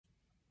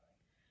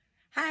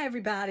Hi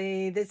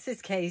everybody, this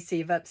is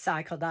Casey of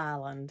Upcycled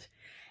Island,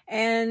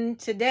 and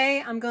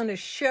today I'm going to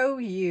show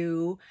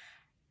you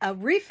a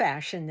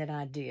refashion that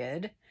I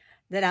did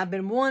that I've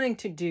been wanting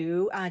to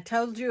do. I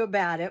told you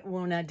about it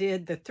when I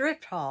did the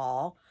thrift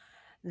haul,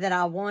 that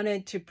I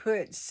wanted to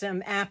put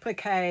some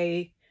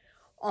applique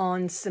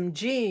on some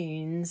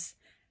jeans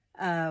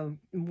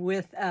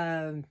with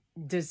a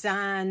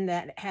design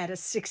that had a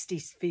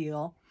 60s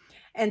feel,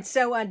 and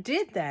so I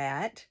did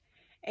that.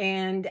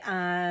 And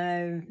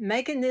I'm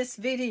making this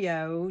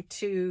video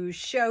to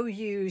show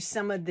you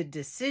some of the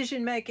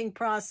decision-making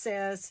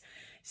process,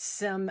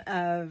 some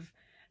of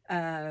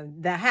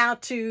the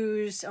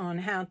how-tos on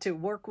how to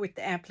work with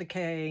the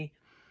applique.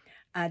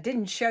 I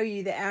didn't show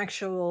you the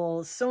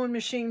actual sewing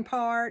machine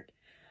part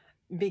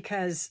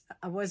because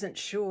I wasn't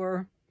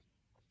sure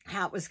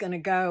how it was going to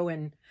go.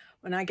 And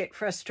when I get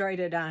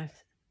frustrated, I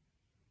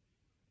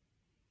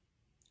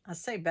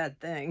say bad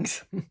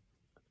things.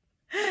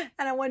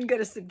 And I wasn't going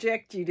to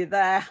subject you to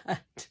that.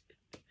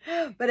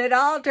 But it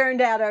all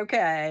turned out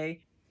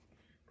okay.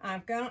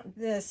 I've got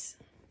this,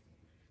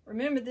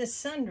 remember this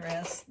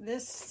sundress?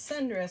 This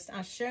sundress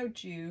I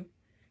showed you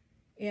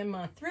in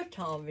my thrift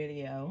haul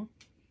video.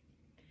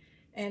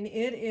 And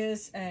it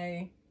is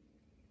a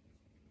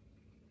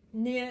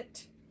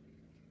knit,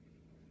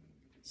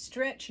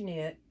 stretch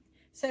knit.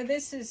 So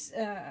this is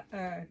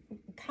a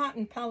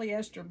cotton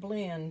polyester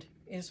blend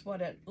is what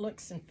it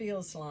looks and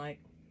feels like.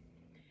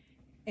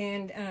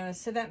 And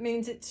so that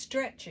means it's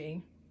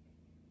stretchy,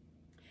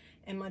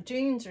 and my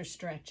jeans are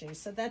stretchy,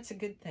 so that's a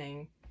good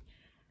thing.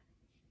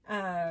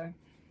 It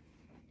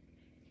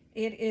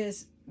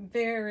is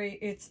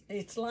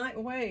it's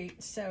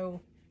lightweight,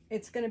 so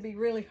it's going to be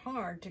really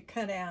hard to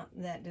cut out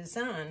that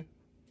design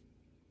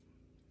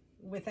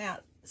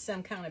without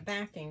some kind of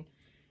backing.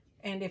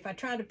 And if I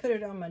try to put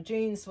it on my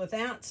jeans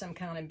without some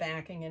kind of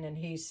backing and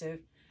adhesive,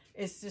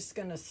 it's just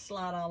going to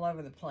slide all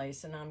over the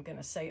place, and I'm going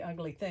to say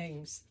ugly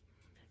things.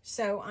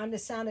 So I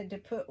decided to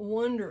put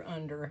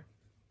WonderUnder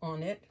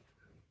on it,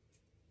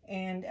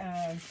 and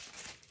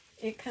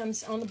it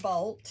comes on a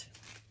bolt.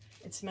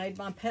 It's made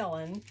by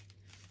Pellin,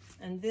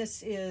 and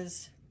this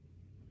is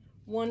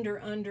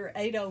WonderUnder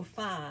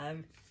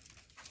 805,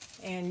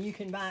 and you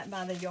can buy it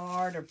by the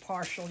yard or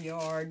partial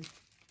yard.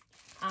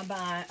 I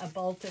buy a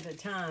bolt at a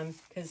time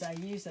because I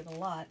use it a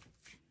lot.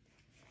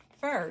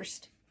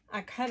 First,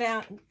 I cut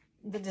out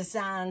the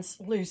designs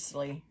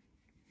loosely,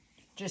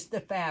 just the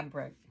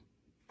fabric.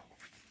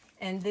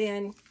 And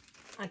then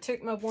I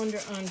took my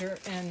WonderUnder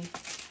and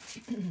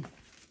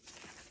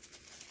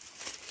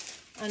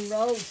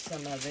unrolled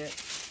some of it.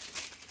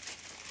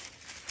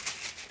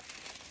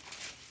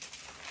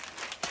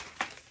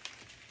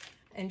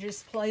 And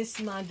just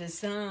placed my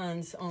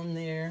designs on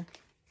there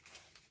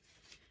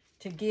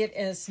to get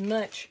as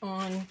much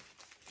on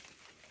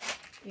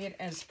it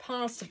as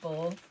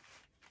possible,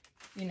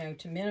 you know,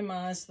 to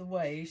minimize the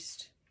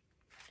waste.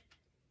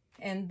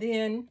 And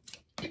then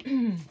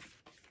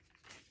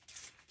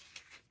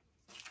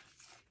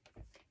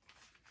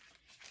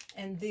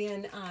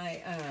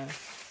I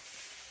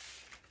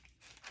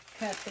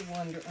cut the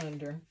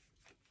WonderUnder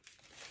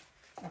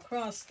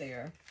across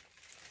there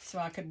so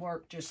I could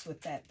work just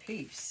with that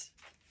piece.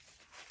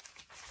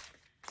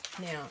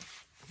 Now,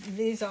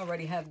 these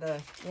already have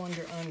the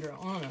WonderUnder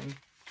on them,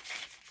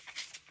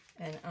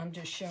 and I'm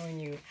just showing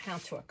you how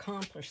to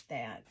accomplish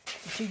that.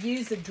 To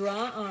use a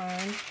dry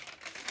iron,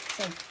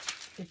 so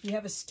if you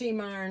have a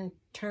steam iron,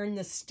 turn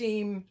the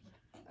steam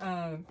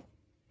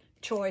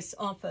choice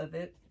off of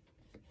it,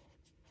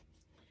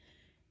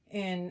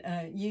 and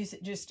use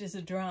it just as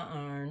a dry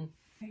iron.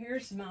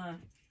 Here's I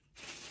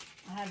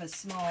have a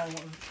small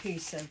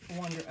piece of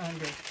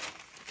WonderUnder.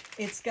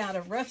 It's got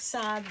a rough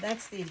side,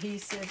 that's the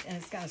adhesive, and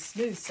it's got a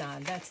smooth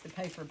side, that's the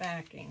paper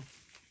backing.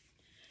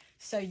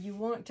 So you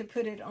want to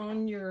put it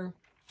on your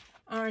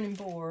ironing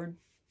board,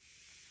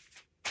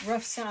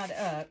 rough side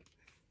up,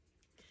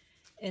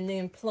 and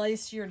then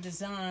place your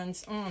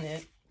designs on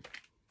it.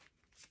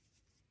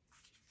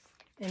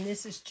 And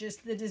this is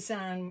just the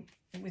design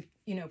with,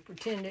 you know,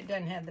 pretend it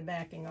doesn't have the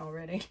backing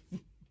already.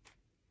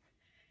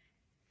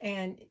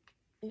 And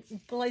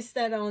place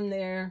that on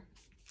there.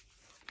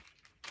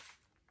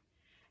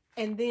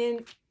 And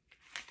then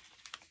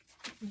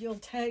you'll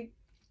take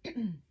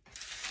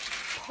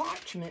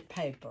parchment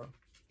paper.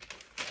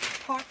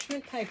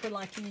 Parchment paper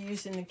like you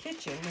use in the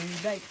kitchen when you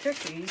bake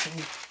cookies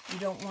and you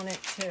don't want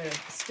it to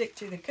stick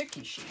to the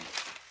cookie sheet.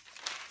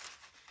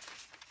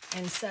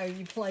 And so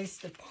you place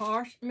the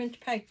parchment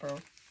paper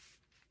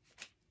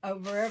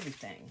over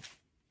everything.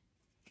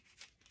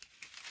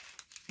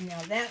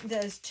 Now that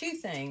does two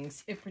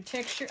things. It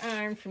protects your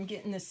iron from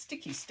getting the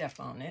sticky stuff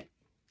on it.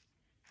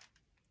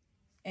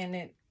 And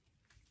it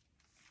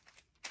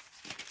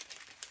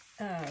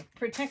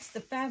protects the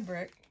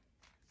fabric,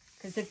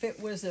 because if it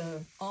was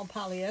a all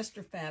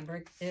polyester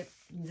fabric, the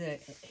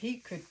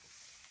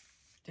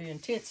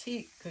intense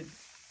heat could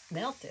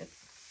melt it.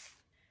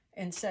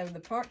 And so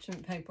the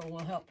parchment paper will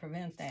help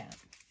prevent that.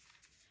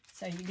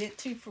 So you get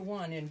 2 for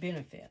 1 in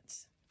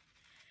benefits.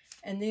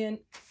 And then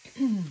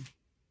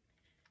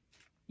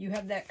you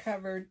have that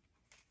covered,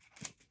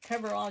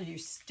 cover all your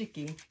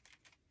sticky,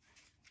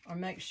 or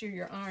make sure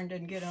your iron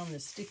doesn't get on the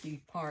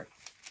sticky part.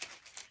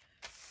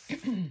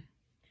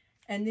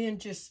 And then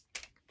just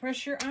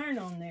press your iron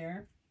on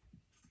there.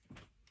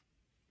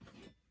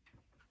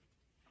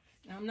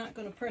 Now, I'm not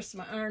going to press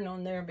my iron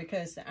on there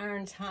because the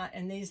iron's hot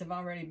and these have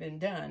already been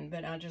done,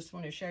 but I just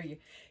want to show you.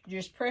 You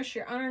just press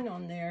your iron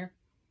on there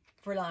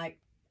for like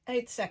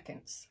 8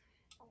 seconds.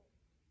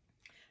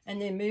 And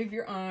then move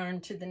your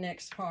iron to the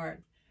next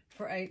part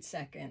for 8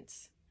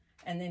 seconds.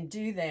 And then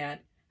do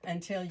that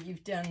until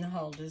you've done the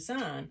whole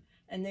design.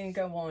 And then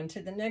go on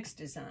to the next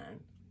design.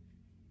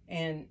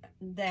 And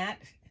that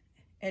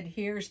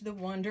adheres the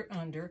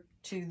WonderUnder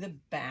to the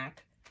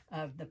back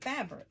of the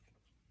fabric.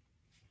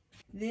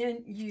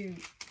 Then you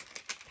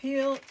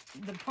peel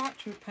the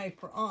parchment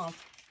paper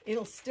off.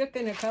 It'll stick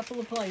in a couple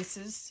of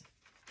places,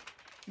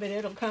 but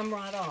it'll come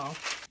right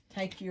off.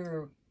 Take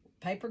your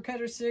paper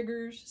cutter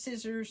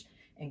scissors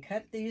and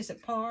cut these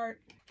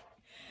apart.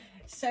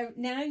 So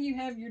now you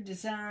have your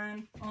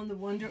design on the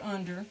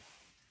WonderUnder,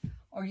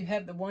 or you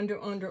have the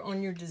WonderUnder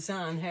on your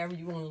design, however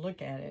you want to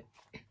look at it.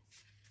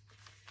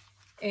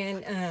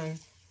 And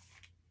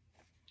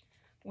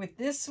with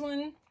this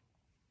one,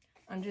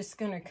 I'm just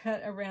going to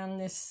cut around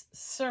this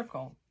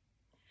circle.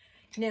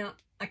 Now,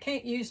 I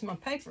can't use my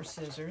paper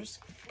scissors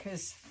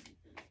because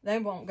they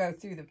won't go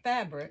through the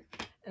fabric,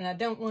 and I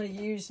don't want to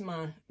use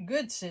my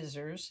good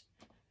scissors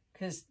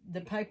because the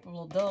paper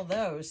will dull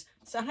those.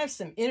 So I have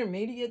some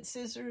intermediate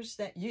scissors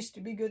that used to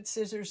be good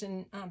scissors,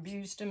 and I've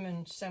used them,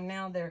 and so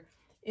now they're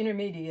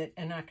intermediate,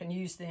 and I can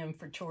use them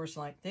for chores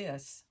like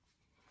this.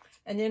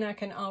 And then I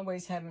can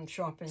always have them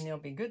sharp, and they'll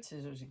be good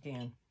scissors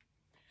again.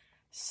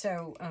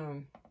 So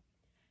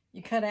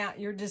you cut out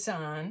your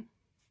design.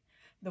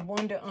 The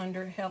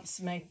WonderUnder helps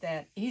make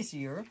that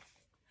easier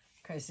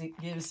because it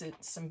gives it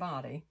some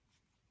body.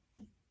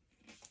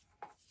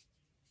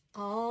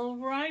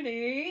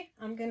 Alrighty,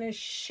 I'm going to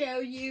show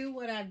you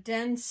what I've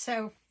done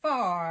so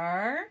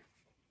far.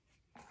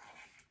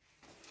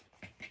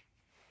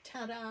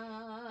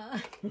 Ta-da!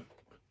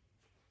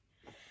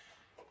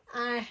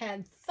 I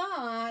had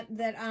thought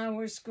that I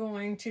was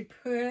going to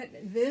put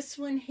this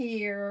one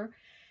here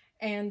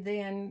and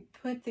then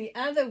put the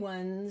other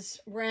ones,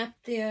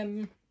 wrap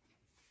them,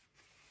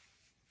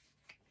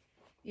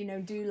 you know,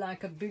 do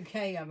like a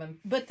bouquet of them.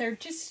 But they're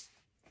just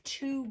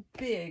too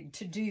big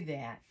to do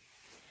that.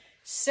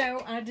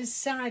 So I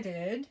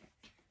decided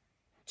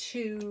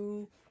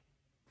to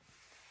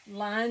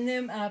line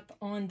them up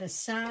on the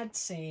side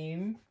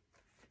seam.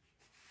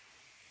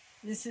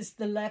 This is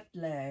the left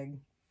leg.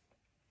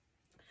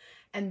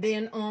 And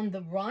then on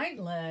the right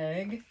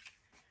leg,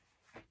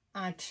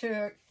 I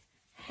took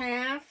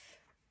half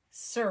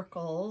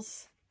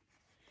circles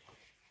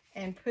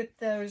and put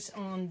those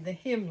on the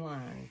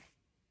hemline.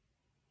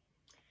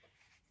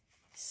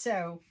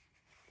 So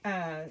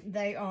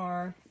they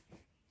are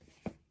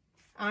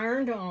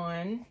ironed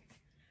on,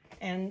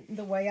 and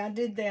the way I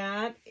did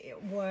that,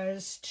 it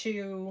was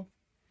to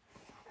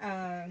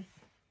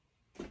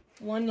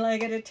one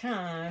leg at a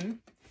time.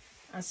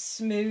 I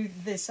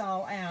smoothed this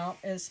all out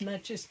as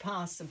much as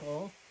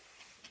possible,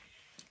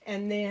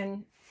 and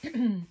then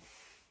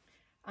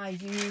I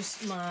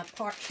used my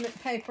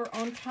parchment paper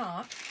on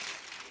top.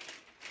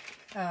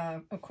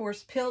 Of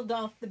course, peeled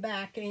off the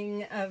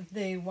backing of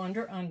the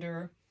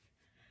WonderUnder,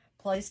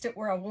 placed it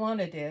where I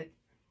wanted it,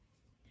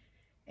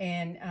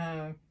 and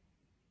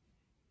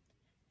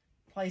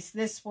placed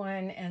this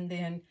one, and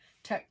then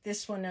tucked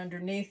this one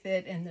underneath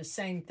it, and the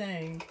same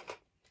thing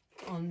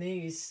on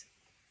these.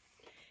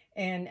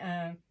 And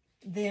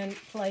then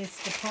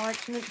place the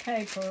parchment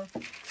paper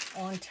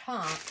on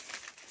top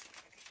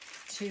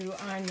to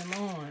iron them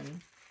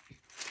on.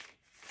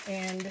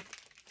 And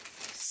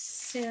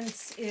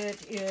since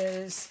it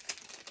is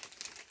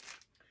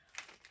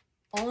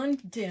on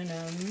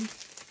denim,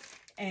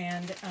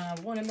 and I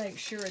want to make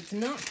sure it's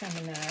not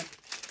coming up,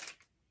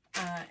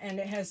 and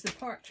it has the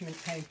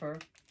parchment paper,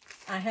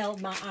 I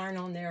held my iron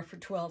on there for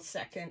 12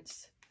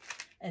 seconds,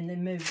 and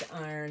then moved the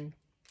iron,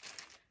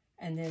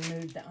 and then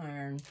moved the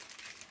iron,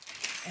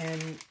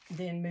 and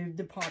then moved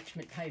the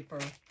parchment paper,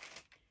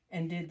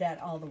 and did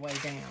that all the way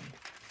down.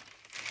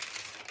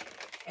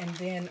 And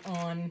then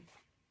on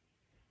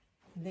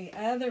the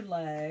other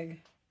leg,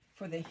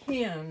 for the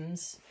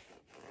hems,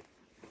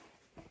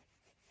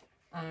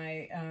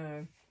 I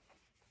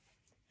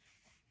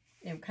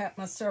cut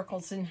my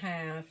circles in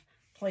half,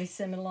 place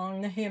them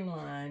along the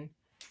hemline,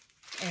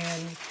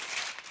 and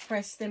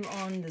press them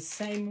on the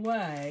same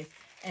way.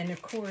 And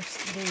of course,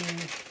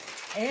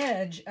 the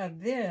edge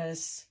of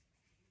this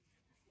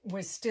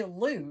was still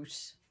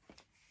loose,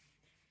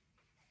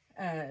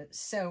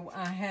 so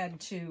I had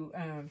to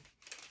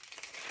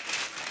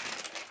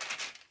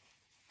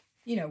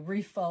you know,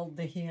 refold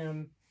the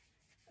hem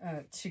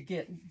to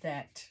get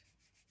that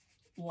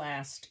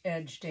last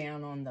edge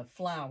down on the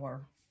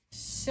flower.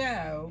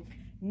 So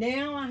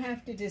now I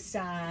have to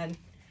decide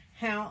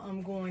how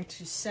I'm going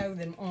to sew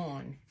them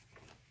on.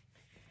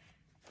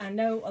 I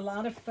know a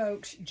lot of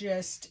folks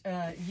just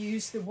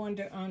use the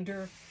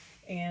WonderUnder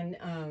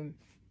and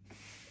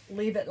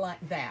leave it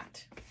like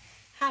that.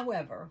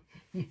 However,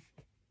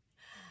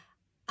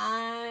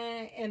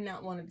 I am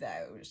not one of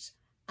those.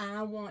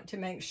 I want to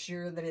make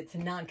sure that it's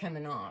not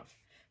coming off.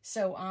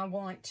 So I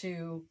want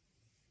to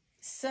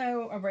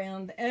sew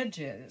around the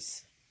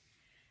edges.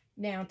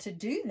 Now to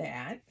do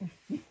that,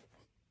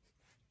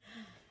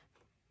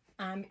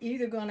 I'm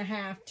either going to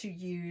have to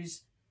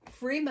use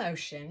free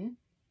motion,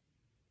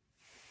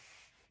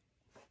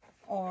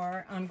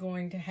 or I'm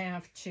going to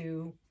have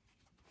to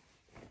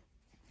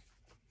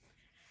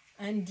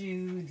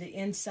undo the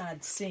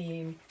inside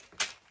seam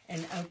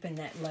and open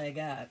that leg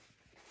up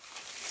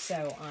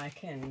so I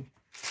can,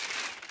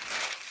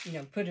 you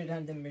know, put it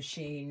on the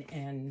machine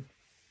and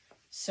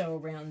sew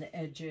around the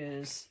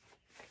edges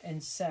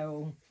and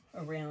sew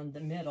around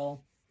the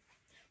middle.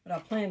 What I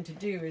plan to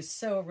do is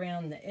sew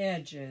around the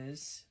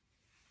edges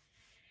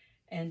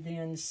and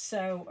then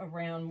sew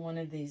around one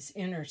of these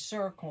inner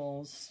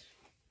circles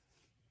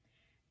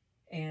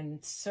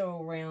and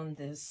sew around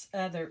this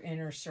other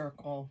inner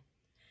circle.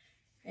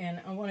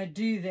 And I want to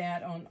do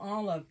that on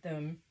all of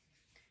them.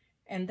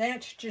 And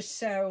that's just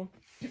so,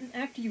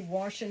 after you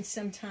wash them,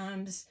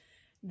 sometimes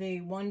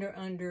the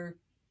WonderUnder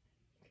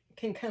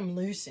can come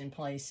loose in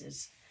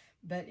places.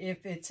 But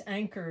if it's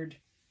anchored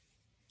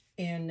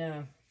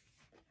in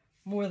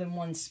more than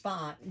one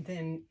spot,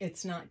 then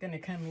it's not going to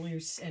come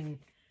loose and,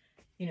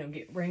 you know,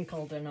 get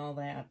wrinkled and all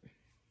that.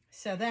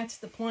 So that's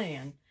the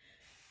plan.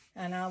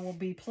 And I will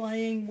be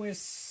playing with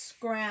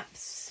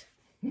scraps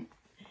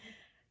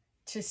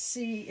to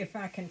see if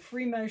I can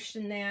free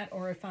motion that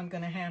or if I'm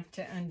going to have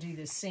to undo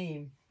the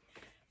seam.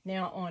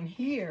 Now on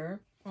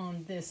here,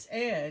 on this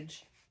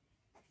edge,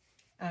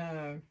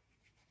 I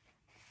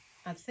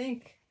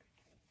think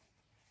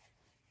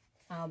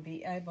I'll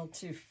be able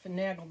to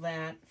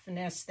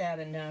finesse that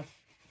enough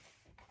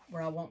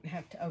where I won't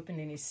have to open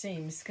any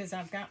seams, because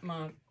I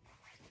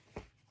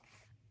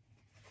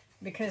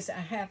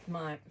have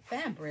my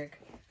fabric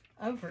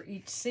over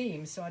each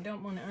seam, so I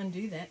don't want to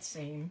undo that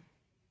seam.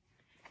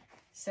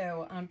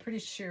 So I'm pretty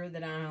sure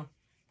that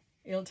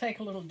it'll take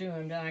a little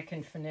doing, but I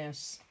can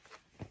finesse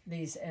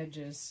these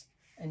edges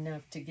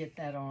enough to get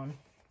that on.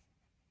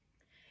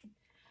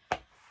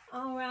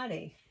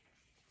 Alrighty.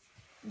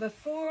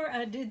 Before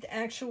I did the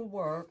actual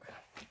work,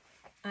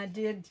 I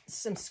did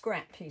some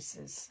scrap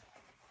pieces.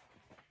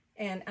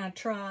 And I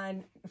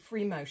tried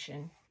free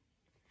motion.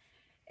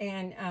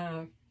 And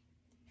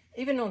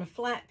even on a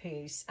flat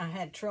piece, I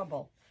had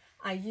trouble.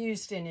 I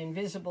used an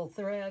invisible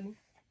thread.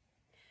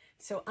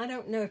 So I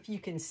don't know if you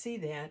can see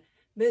that,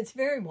 but it's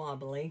very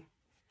wobbly.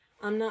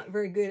 I'm not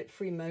very good at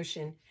free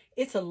motion.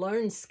 It's a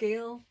learned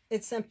skill.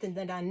 It's something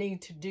that I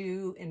need to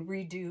do and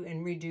redo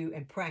and redo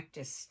and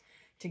practice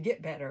to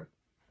get better.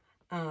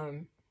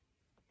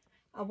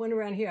 I went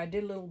around here. I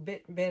did a little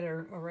bit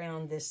better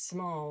around this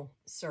small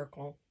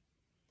circle.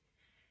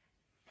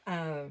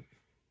 And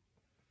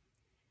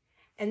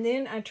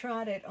then I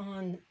tried it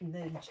on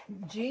the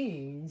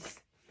jeans,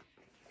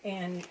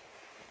 and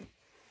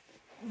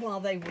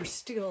while they were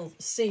still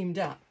seamed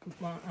up,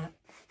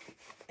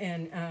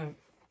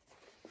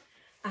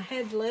 I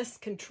had less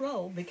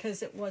control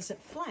because it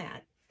wasn't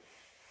flat.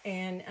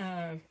 And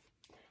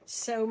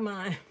so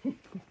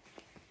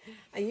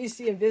I used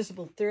the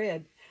invisible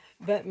thread,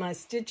 but my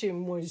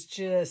stitching was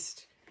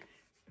just,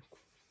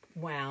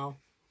 wow,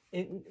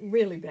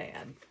 really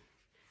bad.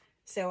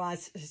 So I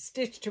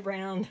stitched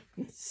around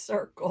the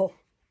circle,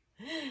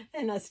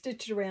 and I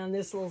stitched around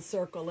this little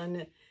circle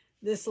and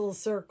this little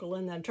circle,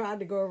 and I tried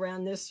to go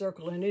around this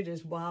circle, and it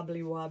is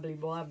wobbly, wobbly,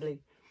 wobbly.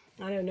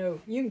 I don't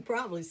know. You can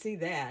probably see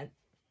that.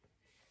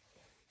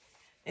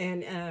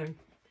 And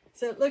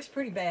so it looks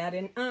pretty bad,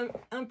 and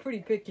I'm pretty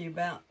picky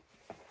about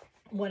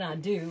what I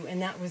do,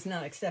 and that was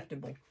not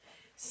acceptable.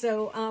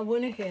 So I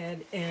went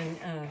ahead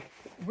and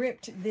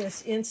ripped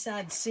this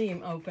inside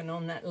seam open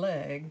on that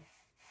leg,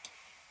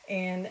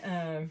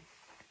 and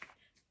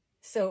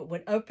so it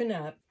would open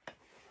up,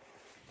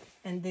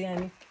 and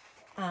then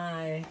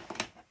I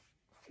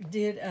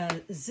did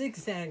a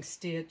zigzag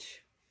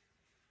stitch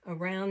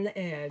around the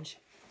edge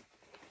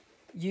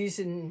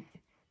using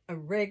a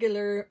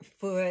regular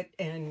foot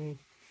and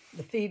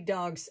the feed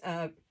dogs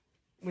up.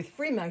 With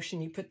free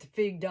motion, you put the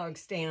feed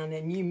dogs down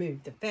and you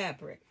move the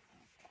fabric.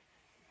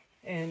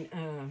 And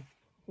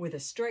with a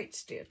straight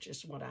stitch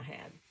is what I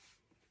had.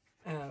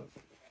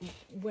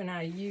 When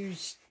I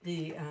used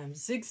the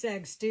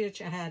zigzag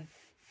stitch, I had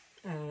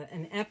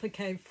an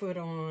applique foot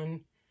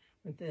on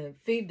with the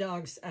feed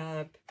dogs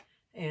up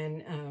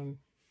and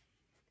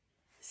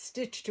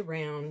stitched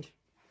around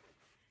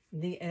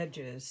the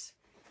edges.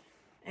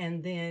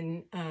 And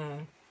then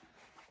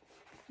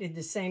did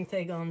the same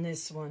thing on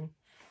this one.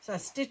 So I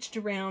stitched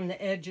around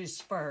the edges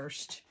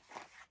first,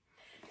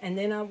 and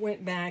then I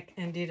went back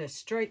and did a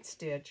straight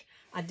stitch.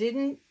 I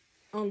didn't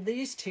on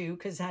these two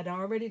because I'd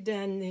already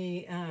done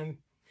the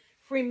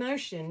free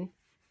motion,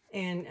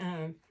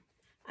 and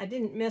I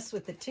didn't mess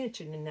with the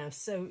tension enough,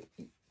 so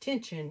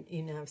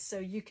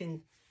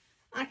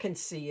I can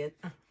see it.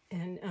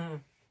 And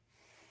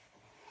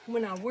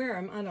when I wear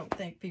them, I don't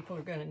think people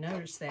are going to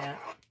notice that.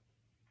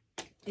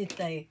 If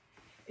they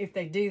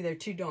do, they're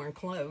too darn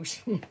close.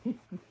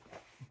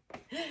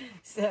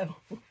 So,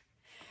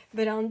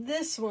 but on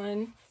this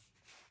one,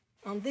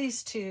 on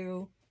these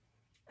two,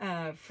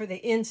 for the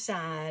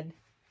inside,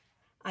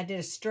 I did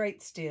a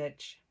straight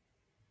stitch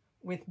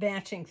with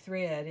matching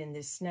thread in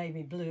this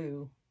navy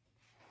blue.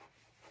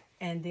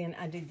 And then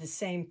I did the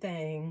same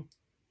thing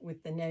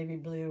with the navy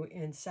blue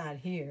inside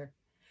here.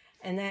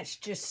 And that's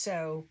just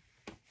so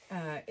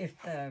if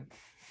the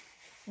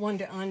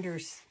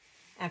WonderUnders,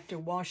 after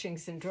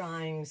washings and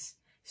dryings,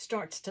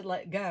 starts to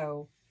let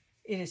go,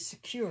 it is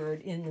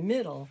secured in the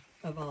middle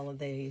of all of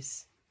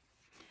these.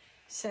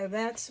 So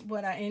that's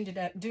what I ended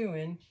up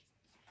doing.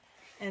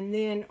 And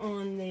then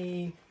on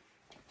the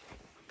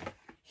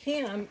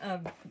hem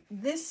of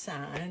this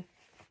side,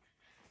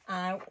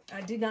 I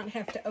did not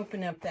have to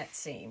open up that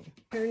seam.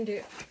 Turned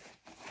it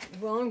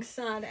wrong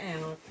side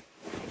out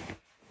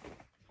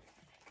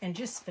and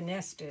just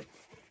finessed it.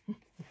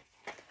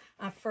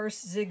 I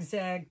first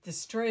zigzagged the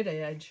straight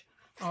edge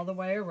all the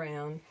way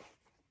around,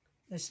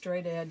 the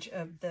straight edge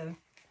of the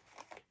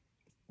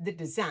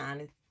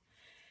design.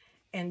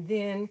 And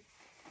then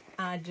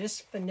I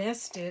just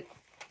finessed it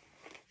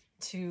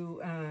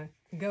to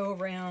go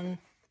around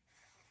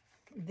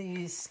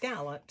these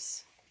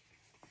scallops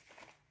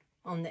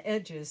on the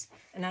edges.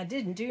 And I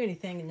didn't do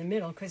anything in the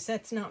middle because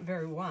that's not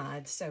very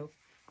wide, so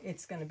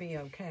it's going to be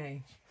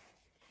okay.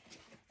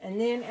 And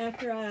then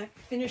after I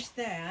finished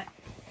that,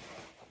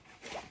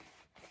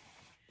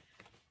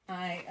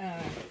 I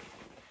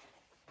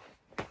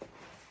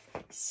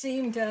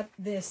seamed up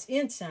this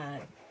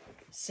inside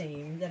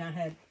seam that I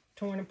had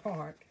torn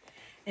apart.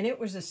 And it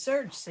was a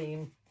serge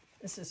seam.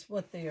 This is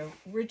what the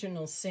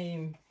original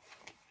seam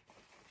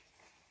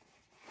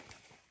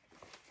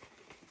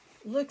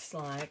looks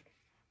like.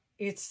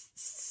 It's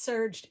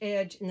serged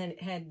edge, and then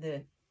it had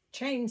the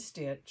chain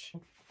stitch.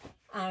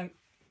 I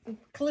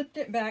clipped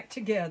it back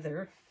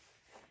together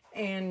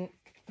and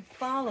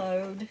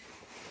followed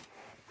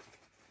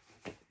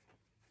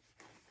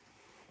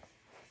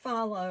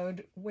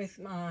with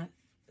my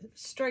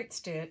straight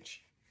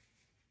stitch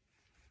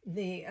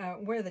the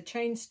where the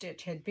chain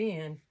stitch had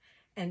been,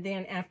 and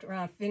then after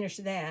I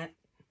finished that,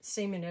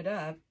 seaming it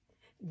up,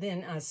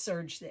 then I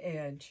serged the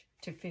edge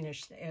to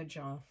finish the edge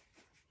off.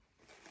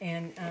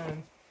 And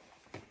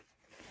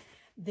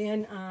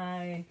then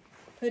I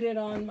put it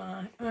on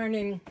my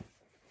ironing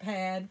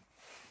pad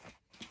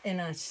and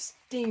I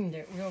steamed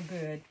it real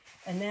good,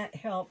 and that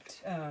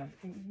helped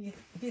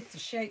get the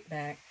shape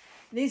back.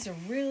 These are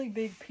really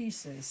big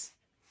pieces,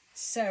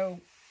 so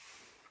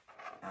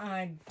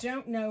I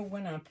don't know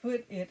when I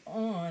put it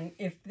on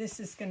if this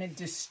is going to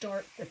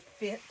distort the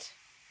fit,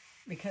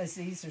 because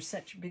these are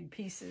such big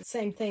pieces.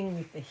 Same thing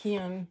with the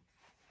hem.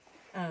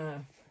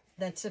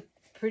 That's a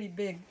pretty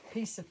big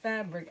piece of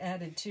fabric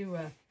added to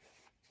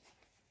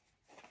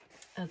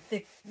a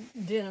thick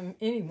denim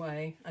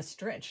anyway, a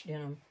stretch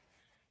denim.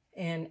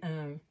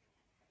 And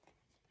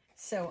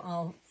so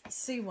I'll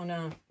see when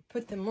I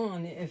put them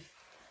on if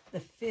the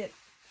fit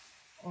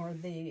or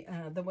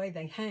the way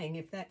they hang,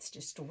 if that's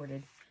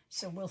distorted.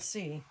 So we'll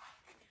see.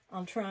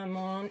 I'll try them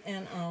on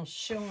and I'll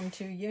show them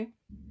to you.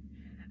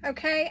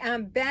 Okay,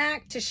 I'm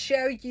back to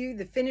show you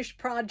the finished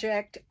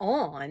project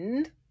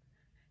on,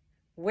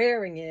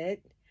 wearing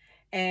it,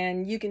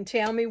 and you can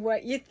tell me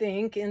what you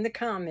think in the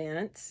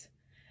comments.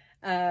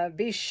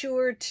 Be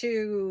sure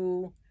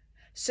to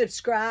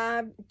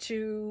subscribe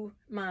to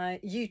my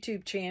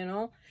YouTube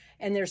channel,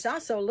 and there's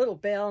also a little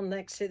bell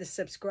next to the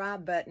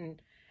subscribe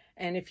button,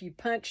 and if you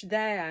punch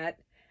that,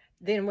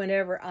 then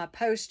whenever I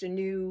post a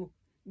new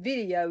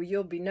video,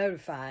 you'll be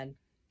notified.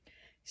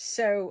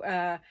 So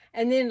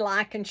and then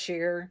like and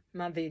share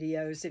my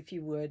videos if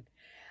you would.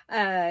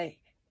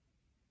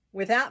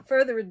 Without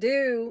further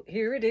ado,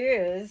 here it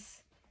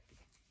is.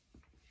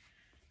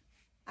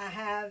 I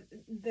have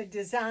the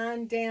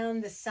design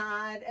down the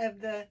side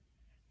of the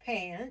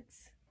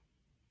pants,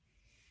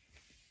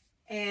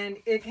 and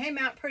it came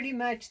out pretty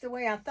much the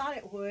way I thought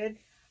it would.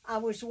 I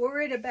was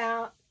worried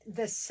about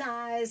the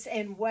size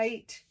and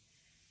weight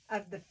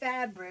of the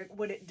fabric.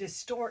 Would it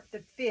distort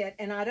the fit?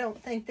 And I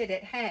don't think that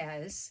it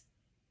has.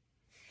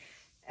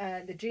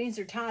 The jeans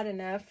are tight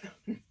enough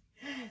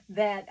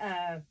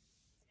that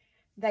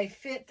they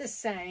fit the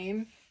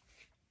same.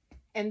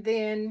 And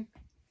then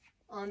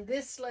on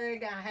this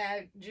leg, I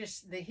have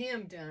just the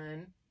hem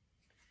done,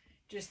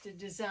 just a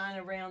design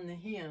around the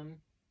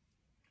hem.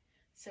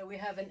 So we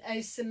have an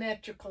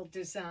asymmetrical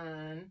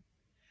design,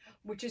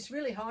 which is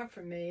really hard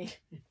for me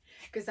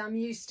because I'm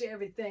used to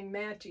everything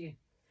matching.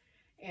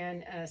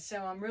 And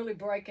so I'm really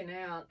breaking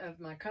out of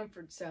my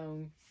comfort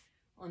zone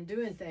on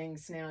doing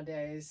things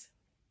nowadays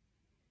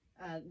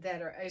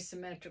that are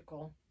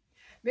asymmetrical.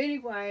 But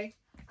anyway,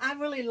 I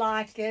really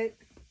like it.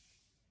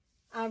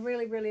 I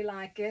really, really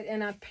like it.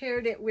 And I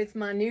paired it with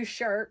my new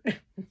shirt.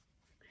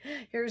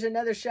 Here's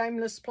another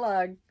shameless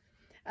plug.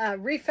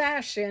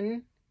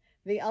 Refashion,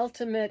 the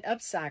ultimate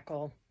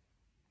upcycle.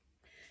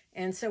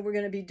 And so we're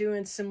going to be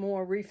doing some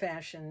more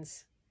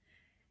refashions.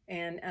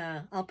 And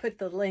I'll put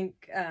the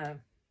link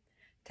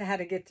to how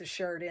to get the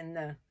shirt in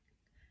the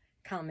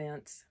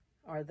comments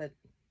or the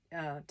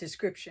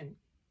description.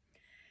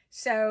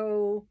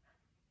 So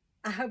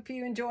I hope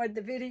you enjoyed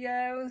the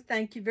video.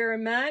 Thank you very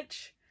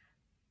much.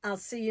 I'll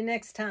see you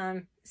next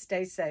time.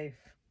 Stay safe.